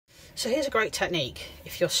So here's a great technique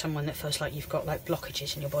if you're someone that feels like you've got like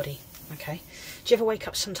blockages in your body, okay? Do you ever wake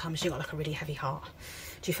up sometimes and you've got like a really heavy heart?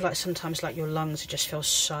 Do you feel like sometimes like your lungs just feel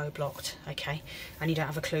so blocked, okay? And you don't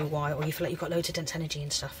have a clue why, or you feel like you've got loads of dense energy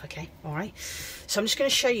and stuff, okay? All right? So I'm just going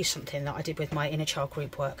to show you something that I did with my inner child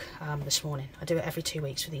group work this morning. I do it every 2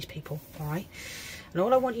 weeks for these people, all right? And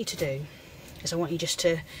all I want you to do is I want you just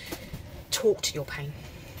to talk to your pain,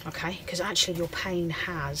 okay? Because actually your pain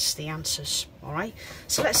has the answers, all right?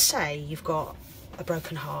 So let's say you've got a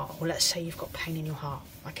broken heart, or let's say you've got pain in your heart,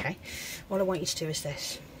 okay? All I want you to do is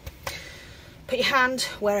this. Put your hand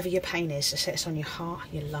wherever your pain is. Let's say it's on your heart,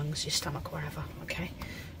 your lungs, your stomach, wherever, okay?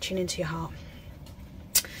 Tune into your heart.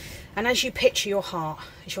 And as you picture your heart,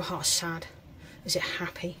 is your heart sad? Is it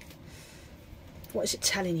happy? What is it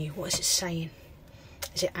telling you? What is it saying?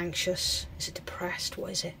 Is it anxious? Is it depressed?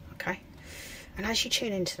 What is it, okay? And as you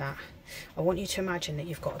tune into that, I want you to imagine that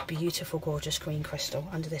you've got a beautiful, gorgeous green crystal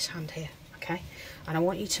under this hand here, okay? And I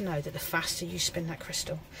want you to know that the faster you spin that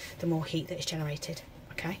crystal, the more heat that is generated.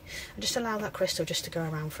 Okay, and just allow that crystal just to go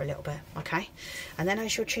around for a little bit, okay? And then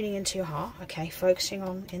as you're tuning into your heart, okay, focusing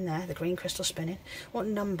on in there, the green crystal spinning, what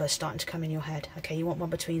number's starting to come in your head, okay? You want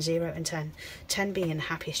one between 0 and 10. 10 being the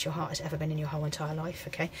happiest your heart has ever been in your whole entire life,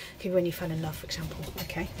 okay? Could be when you fell in love, for example,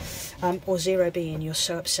 okay? Or 0 being you're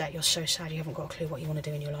so upset, you're so sad, you haven't got a clue what you want to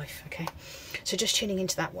do in your life, okay? So just tuning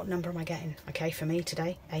into that, what number am I getting, okay? For me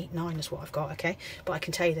today, 8, 9 is what I've got, okay? But I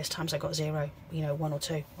can tell you there's times I got 0, you know, 1 or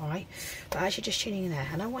 2, all right? But as you're just tuning in there,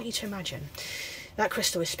 and I want you to imagine that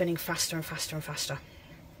crystal is spinning faster and faster and faster,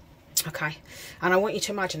 okay? And I want you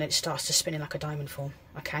to imagine that it starts to spin in like a diamond form,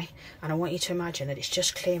 okay? And I want you to imagine that it's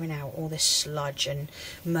just clearing out all this sludge and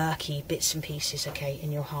murky bits and pieces, okay,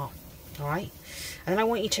 in your heart, all right? And then I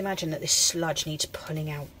want you to imagine that this sludge needs pulling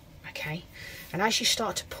out, okay? And as you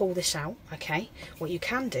start to pull this out, okay, what you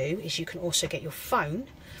can do is you can also get your phone,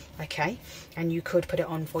 okay, and you could put it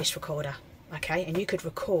on voice recorder, okay, and you could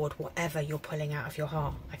record whatever you're pulling out of your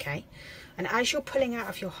heart, okay? And as you're pulling out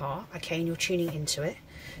of your heart, okay, and you're tuning into it,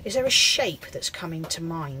 is there a shape that's coming to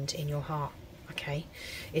mind in your heart, okay?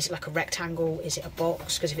 Is it like a rectangle? Is it a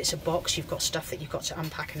box? Because if it's a box, you've got stuff that you've got to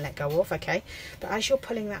unpack and let go of, okay? But as you're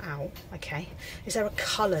pulling that out, okay, is there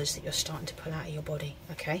colours that you're starting to pull out of your body,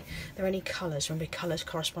 okay? Are there any colours? Remember, colours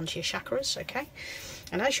correspond to your chakras, okay?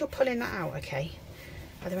 And as you're pulling that out, okay,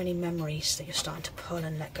 are there any memories that you're starting to pull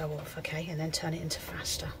and let go of, okay? And then turn it into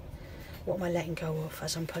faster. What am I letting go of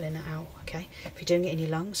as I'm pulling it out, okay? If you're doing it in your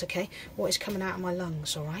lungs, okay, what is coming out of my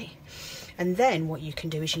lungs, all right? And then what you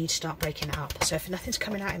can do is you need to start breaking it up. So if nothing's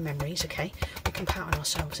coming out in memories, okay, we can pat on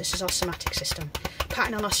ourselves. This is our somatic system.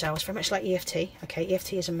 Patting on ourselves, very much like EFT, okay?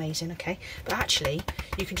 EFT is amazing, okay? But actually,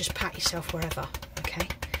 you can just pat yourself wherever, okay?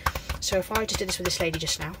 So if I just did this with this lady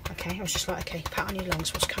just now, okay, I was just like, okay, pat on your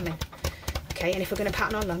lungs, what's coming? Okay, and if we're going to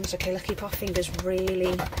pat on our lungs, okay, let's keep our fingers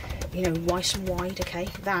really, you know, nice and wide, okay?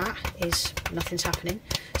 That is, nothing's happening.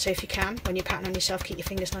 So if you can, when you're patting on yourself, keep your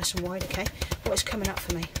fingers nice and wide, okay? What is coming up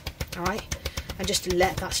for me, all right? And just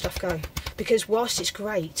let that stuff go. Because whilst it's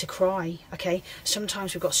great to cry, okay,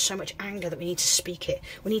 sometimes we've got so much anger that we need to speak it.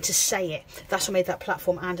 We need to say it. That's what made that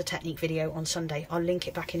platform and a technique video on Sunday. I'll link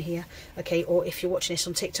it back in here, okay? Or if you're watching this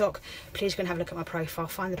on TikTok, please go and have a look at my profile.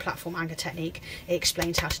 Find the platform anger technique. It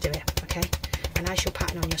explains how to do it, okay? And as you're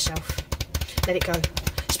patting on yourself, let it go.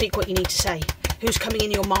 Speak what you need to say. Who's coming in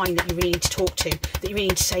your mind that you really need to talk to, that you really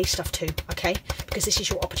need to say stuff to, okay? Because this is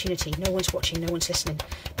your opportunity. No one's watching, no one's listening.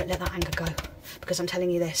 But let that anger go. Because I'm telling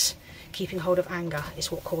you this, keeping hold of anger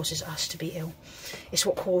is what causes us to be ill. It's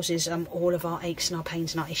what causes all of our aches and our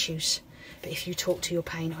pains and our issues. But if you talk to your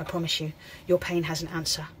pain, I promise you, your pain has an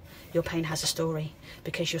answer. Your pain has a story.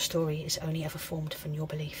 Because your story is only ever formed from your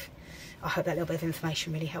belief. I hope that little bit of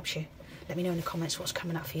information really helps you. Let me know in the comments what's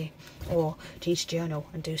coming up for you. Or do you need to journal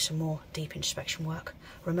and do some more deep introspection work?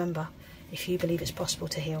 Remember, if you believe it's possible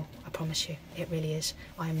to heal, I promise you, it really is.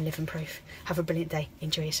 I am living proof. Have a brilliant day.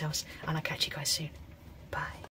 Enjoy yourselves. And I'll catch you guys soon. Bye.